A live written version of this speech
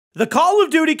The Call of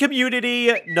Duty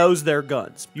community knows their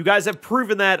guns. You guys have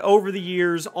proven that over the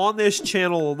years on this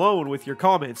channel alone with your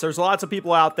comments. There's lots of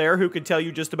people out there who can tell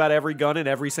you just about every gun in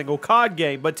every single COD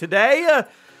game. But today,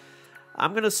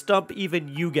 I'm going to stump even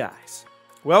you guys.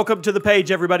 Welcome to the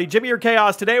page, everybody. Jimmy or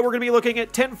Chaos. Today, we're going to be looking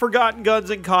at 10 forgotten guns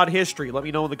in COD history. Let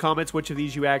me know in the comments which of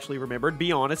these you actually remembered.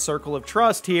 Be honest, circle of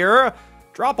trust here.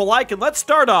 Drop a like, and let's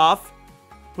start off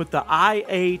with the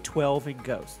IA-12 in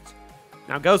Ghosts.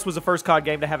 Now, Ghost was the first COD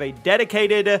game to have a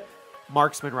dedicated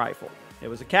marksman rifle. It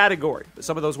was a category, but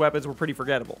some of those weapons were pretty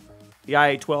forgettable. The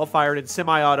IA-12 fired in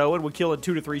semi-auto and would kill in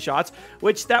 2 to 3 shots,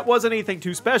 which that wasn't anything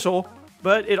too special,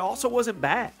 but it also wasn't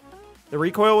bad. The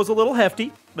recoil was a little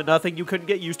hefty, but nothing you couldn't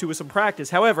get used to with some practice.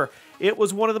 However, it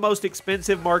was one of the most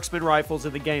expensive marksman rifles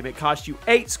in the game. It cost you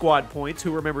 8 squad points,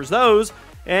 who remembers those?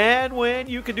 And when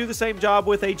you can do the same job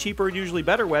with a cheaper and usually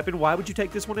better weapon, why would you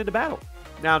take this one into battle?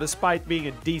 Now, despite being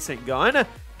a decent gun,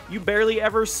 you barely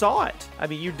ever saw it. I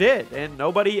mean, you did, and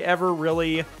nobody ever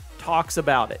really talks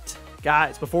about it.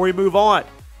 Guys, before we move on,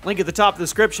 link at the top of the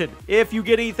description. If you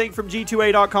get anything from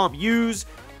G2A.com, use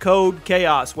code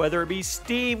CHAOS, whether it be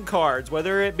Steam cards,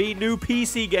 whether it be new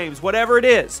PC games, whatever it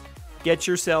is, get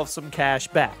yourself some cash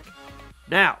back.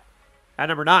 Now, at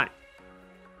number 9,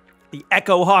 the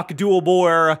Echo Hawk dual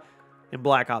bore in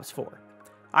Black Ops 4.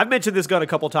 I've mentioned this gun a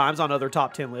couple times on other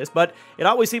top 10 lists, but it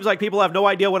always seems like people have no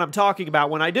idea what I'm talking about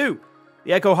when I do.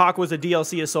 The Echo Hawk was a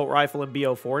DLC assault rifle in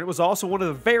BO4, and it was also one of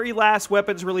the very last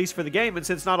weapons released for the game, and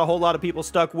since not a whole lot of people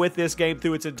stuck with this game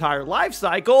through its entire life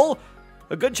cycle,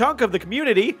 a good chunk of the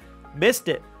community missed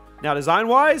it. Now,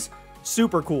 design-wise,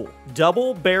 super cool.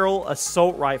 Double-barrel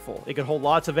assault rifle. It could hold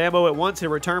lots of ammo at once in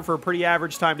return for a pretty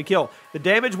average time to kill. The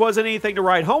damage wasn't anything to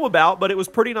write home about, but it was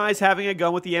pretty nice having a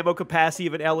gun with the ammo capacity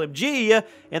of an LMG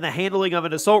and the handling of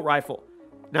an assault rifle.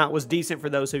 Now, it was decent for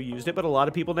those who used it, but a lot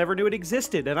of people never knew it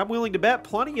existed, and I'm willing to bet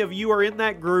plenty of you are in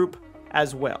that group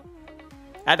as well.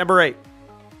 At number 8,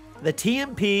 the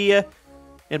TMP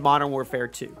in Modern Warfare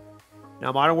 2.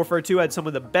 Now, Modern Warfare 2 had some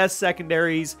of the best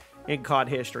secondaries in COD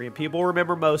history, and people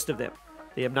remember most of them.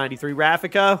 The M93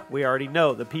 Raffica, we already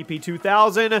know. The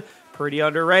PP2000, pretty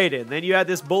underrated. Then you had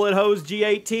this bullet hose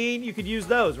G18, you could use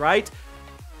those, right?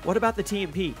 What about the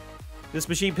TMP? This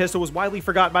machine pistol was widely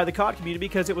forgotten by the COD community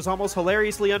because it was almost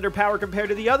hilariously underpowered compared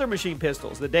to the other machine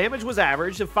pistols. The damage was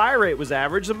average, the fire rate was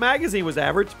average, the magazine was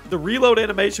average, the reload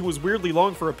animation was weirdly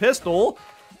long for a pistol.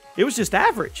 It was just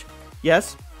average.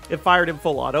 Yes, it fired in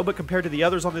full auto, but compared to the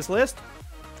others on this list,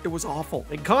 it was awful.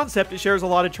 In concept, it shares a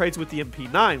lot of traits with the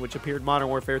MP9, which appeared in Modern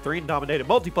Warfare 3 and dominated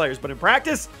multiplayers, but in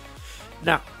practice,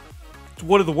 no. It's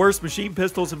one of the worst machine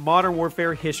pistols in Modern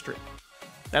Warfare history.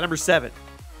 At number 7,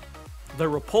 the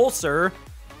Repulsor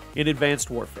in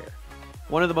Advanced Warfare.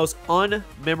 One of the most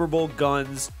unmemorable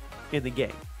guns in the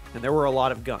game, and there were a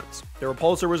lot of guns. The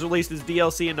Repulsor was released as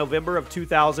DLC in November of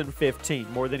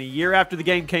 2015, more than a year after the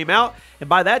game came out, and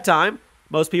by that time,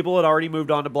 most people had already moved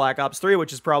on to Black Ops 3,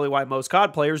 which is probably why most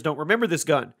COD players don't remember this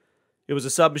gun. It was a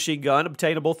submachine gun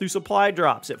obtainable through supply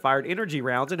drops. It fired energy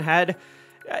rounds and had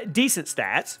decent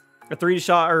stats. A 3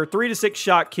 to 6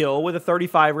 shot kill with a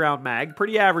 35 round mag.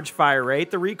 Pretty average fire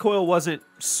rate. The recoil wasn't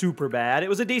super bad. It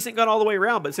was a decent gun all the way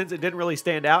around, but since it didn't really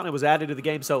stand out and it was added to the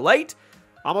game so late,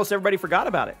 almost everybody forgot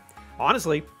about it.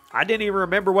 Honestly, I didn't even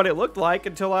remember what it looked like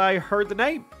until I heard the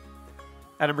name.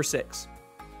 At number 6,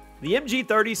 the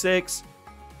MG36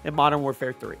 in Modern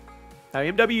Warfare 3. Now,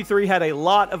 MW3 had a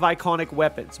lot of iconic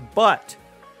weapons, but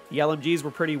the LMGs were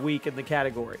pretty weak in the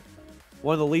category.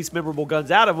 One of the least memorable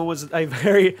guns out of them was a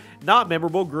very not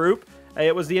memorable group.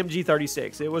 It was the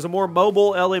MG36. It was a more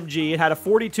mobile LMG. It had a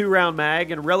 42-round mag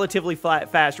and relatively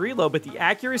fast reload, but the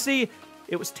accuracy,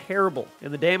 it was terrible.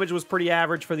 And the damage was pretty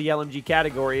average for the LMG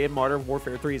category in Modern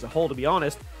Warfare 3 as a whole, to be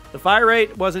honest. The fire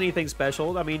rate wasn't anything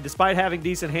special. I mean, despite having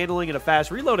decent handling and a fast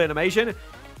reload animation,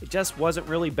 it just wasn't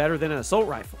really better than an assault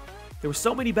rifle. There were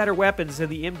so many better weapons in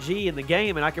the MG in the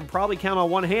game, and I can probably count on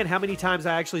one hand how many times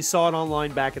I actually saw it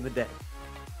online back in the day.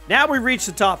 Now we reach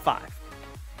the top 5.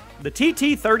 The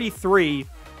TT-33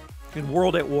 in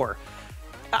World at War.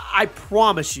 I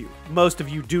promise you, most of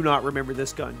you do not remember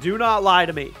this gun. Do not lie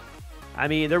to me. I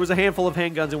mean, there was a handful of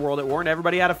handguns in World at War, and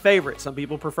everybody had a favorite. Some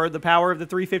people preferred the power of the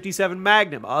 357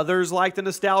 Magnum. Others liked the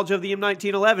nostalgia of the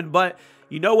M1911, but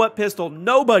you know what pistol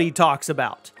nobody talks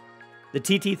about? The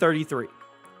TT-33.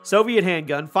 Soviet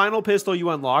handgun, final pistol you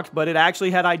unlocked, but it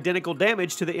actually had identical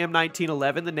damage to the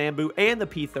M1911, the Nambu, and the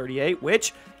P38,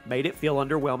 which made it feel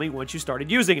underwhelming once you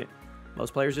started using it.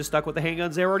 Most players just stuck with the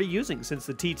handguns they were already using, since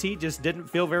the TT just didn't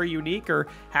feel very unique or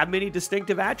have many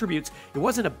distinctive attributes. It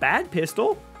wasn't a bad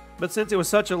pistol, but since it was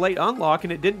such a late unlock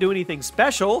and it didn't do anything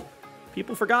special,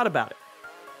 people forgot about it.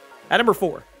 At number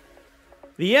 4,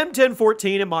 The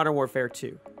M1014 in Modern Warfare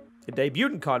 2. It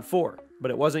debuted in COD 4,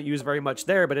 but it wasn't used very much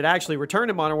there, but it actually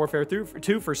returned in Modern Warfare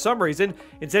 2 for some reason,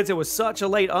 and since it was such a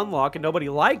late unlock and nobody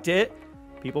liked it,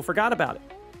 people forgot about it.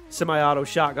 Semi-auto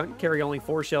shotgun, carry only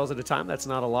 4 shells at a time, that's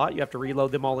not a lot. You have to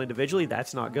reload them all individually,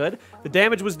 that's not good. The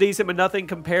damage was decent, but nothing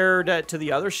compared to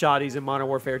the other shotties in Modern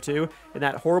Warfare 2, and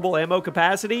that horrible ammo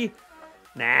capacity,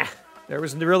 nah. There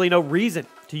was really no reason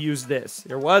to use this.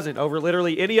 There wasn't over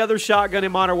literally any other shotgun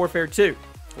in Modern Warfare 2.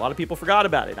 A lot of people forgot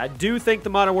about it. I do think the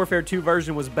Modern Warfare 2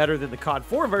 version was better than the COD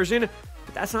 4 version,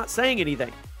 but that's not saying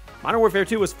anything. Modern Warfare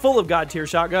 2 was full of God tier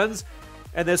shotguns,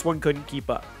 and this one couldn't keep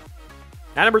up.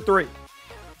 At number 3,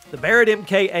 the Barrett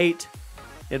MK8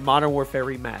 in Modern Warfare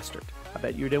Remastered. I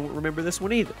bet you didn't remember this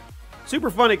one either. Super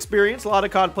fun experience. A lot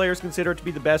of COD players consider it to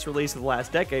be the best release of the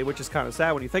last decade, which is kind of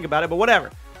sad when you think about it, but whatever.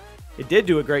 It did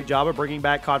do a great job of bringing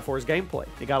back COD 4's gameplay.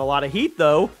 It got a lot of heat,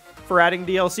 though, for adding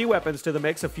DLC weapons to the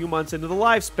mix a few months into the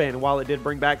lifespan. While it did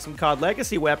bring back some COD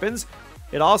Legacy weapons,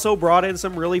 it also brought in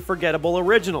some really forgettable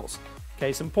originals.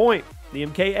 Case in point, the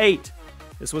MK8.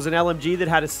 This was an LMG that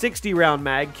had a 60-round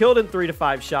mag, killed in 3 to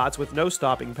 5 shots with no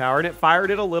stopping power, and it fired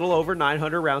at a little over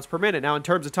 900 rounds per minute. Now, in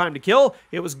terms of time to kill,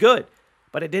 it was good,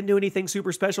 but it didn't do anything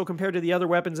super special compared to the other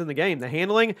weapons in the game. The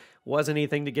handling wasn't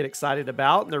anything to get excited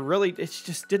about, and it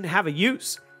just didn't have a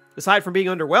use. Aside from being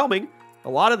underwhelming, a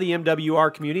lot of the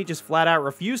MWR community just flat out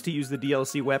refused to use the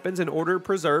DLC weapons in order to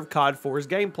preserve COD 4's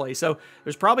gameplay. So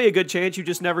there's probably a good chance you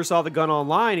just never saw the gun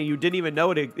online and you didn't even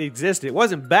know it existed. It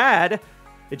wasn't bad,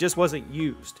 it just wasn't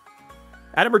used.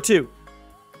 At number 2,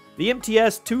 the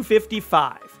MTS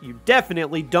 255. You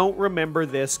definitely don't remember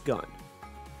this gun.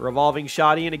 A revolving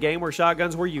shotty in a game where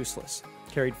shotguns were useless.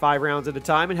 Carried 5 rounds at a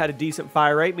time and had a decent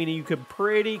fire rate, meaning you could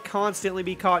pretty constantly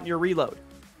be caught in your reload.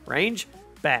 Range?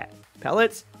 Bad.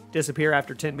 Pellets? Disappear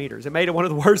after 10 meters. It made it one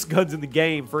of the worst guns in the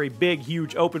game for a big,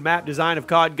 huge open map design of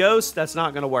COD Ghosts. That's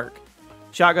not going to work.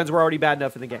 Shotguns were already bad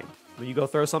enough in the game. When you go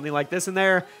throw something like this in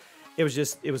there, it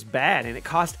was bad, and it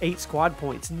cost 8 squad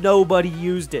points. Nobody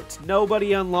used it.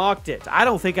 Nobody unlocked it. I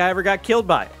don't think I ever got killed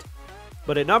by it.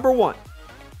 But at number 1,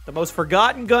 the most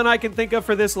forgotten gun I can think of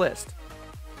for this list,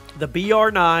 the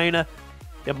BR9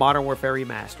 in Modern Warfare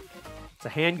Remastered. It's a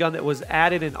handgun that was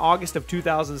added in August of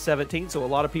 2017, so a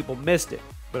lot of people missed it.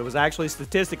 But it was actually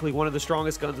statistically one of the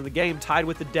strongest guns in the game, tied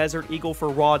with the Desert Eagle for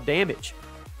raw damage.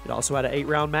 It also had an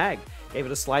 8-round mag. Gave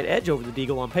it a slight edge over the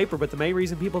Deagle on paper, but the main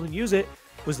reason people didn't use it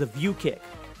was the view kick.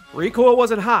 Recoil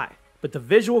wasn't high, but the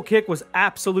visual kick was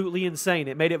absolutely insane.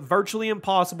 It made it virtually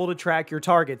impossible to track your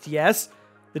targets. Yes,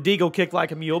 the Deagle kicked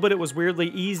like a mule, but it was weirdly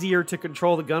easier to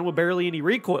control the gun with barely any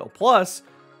recoil. Plus,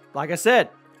 like I said,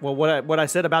 well, what I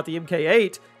said about the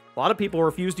MK8, a lot of people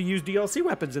refused to use DLC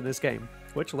weapons in this game,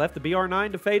 which left the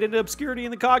BR9 to fade into obscurity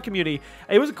in the COD community.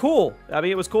 It was cool. I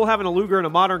mean, it was cool having a Luger in a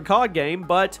modern COD game,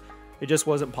 but it just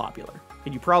wasn't popular,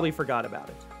 and you probably forgot about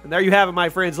it. And there you have it, my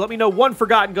friends. Let me know one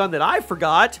forgotten gun that I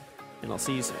forgot, and I'll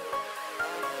see you soon.